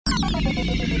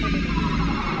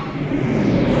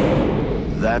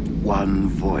That one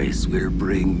voice will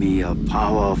bring me a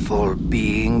powerful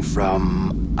being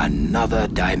from another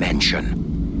dimension.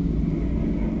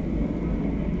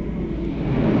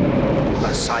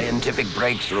 A scientific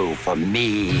breakthrough for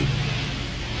me.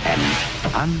 An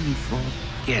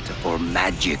unforgettable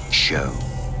magic show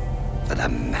for the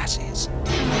masses.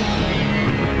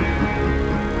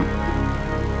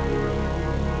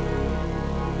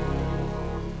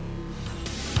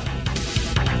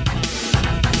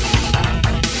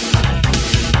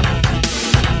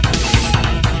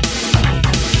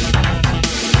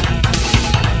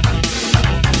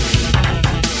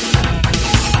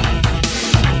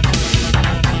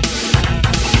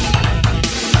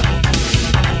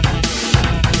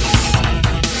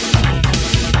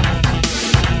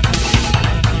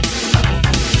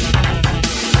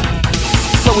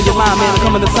 Your mind, man, I'm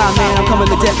coming to sign, man, I'm coming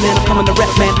to death, man, I'm coming to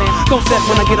rap, man. Don't step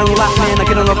when I get on the lock, man, I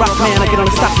get on the rock, man, I get on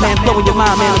the stop, man. Blowing your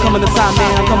mind, man, I'm coming to sign, man,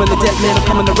 I'm coming to death, man, I'm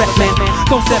coming to rap, man.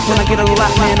 Don't step when I get on the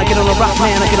lock, man, I get on the rock,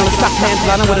 man, I get on the stop, man.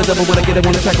 I know what a double, when I get it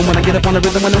on the track, and when I get up on the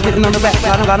rhythm, when I'm getting on the rap.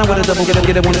 I know what a double, get it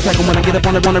on the track, and when I get up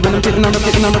on the rhythm, getting on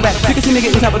the rap. You can see me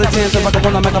getting top of the tens, so I can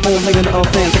on the microphone, playing the old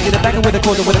fans. I get it back with a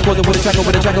quarter, with a quarter, with a tracker,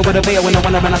 with a tracker, with a veil, when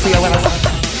I see it, when I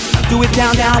do it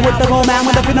down, down with the whole man,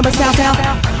 with the rhythm of sound, sound.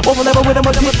 Over level with them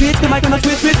with pitch, the mic on the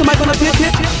twitch, the mic on the tip.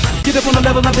 Get up on the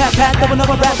level and pat, double up,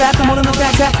 rap, come on the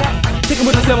sack. Taking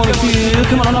with the step on the field,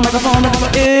 come on the microphone, like it's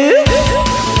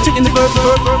chicken the bird,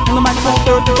 on the microphone,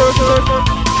 third.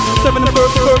 Serving the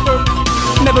bird,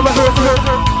 never rehearse,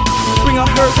 bring a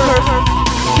hearse,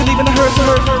 you're leaving the hearse,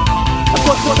 of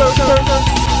course, third,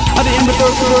 at the end with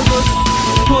third,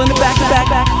 pulling the back,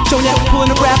 showing that we're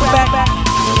pulling the rapper back,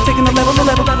 taking the level,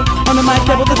 on the mic,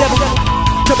 double the devil.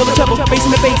 Trouble the trouble, bass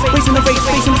in the bass, racing the race,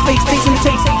 space in the space, tasting the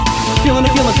taste, feeling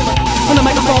the feeling. On the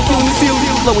microphone, feeling the feel.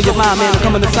 Blowing your mind, man, I'm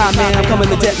coming to sign, man, I'm coming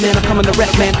to death, man, I'm coming to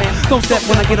rap, man. Don't step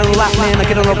when I get on the lock, man, I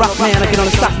get on the rock, man, I get on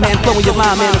the stop, man. Blowing your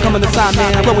mind, man, I'm coming to sign,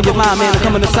 man, I'm blowing your mind, man, I'm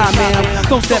coming to sign, man.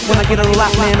 Don't step when I get on the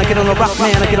lock, man, I get on the rock,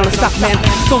 man, I get on the stop, man.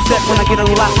 Don't step when I get on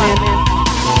the lock, man,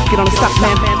 get on the stop,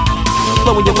 man.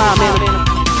 Blowing your mind, man,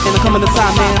 and I'm coming to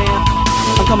sign, man,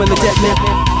 I'm coming to death, man,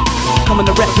 coming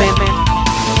to rap, man.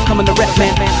 Coming to rap,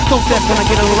 man. Don't step when I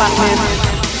get on the lock, man.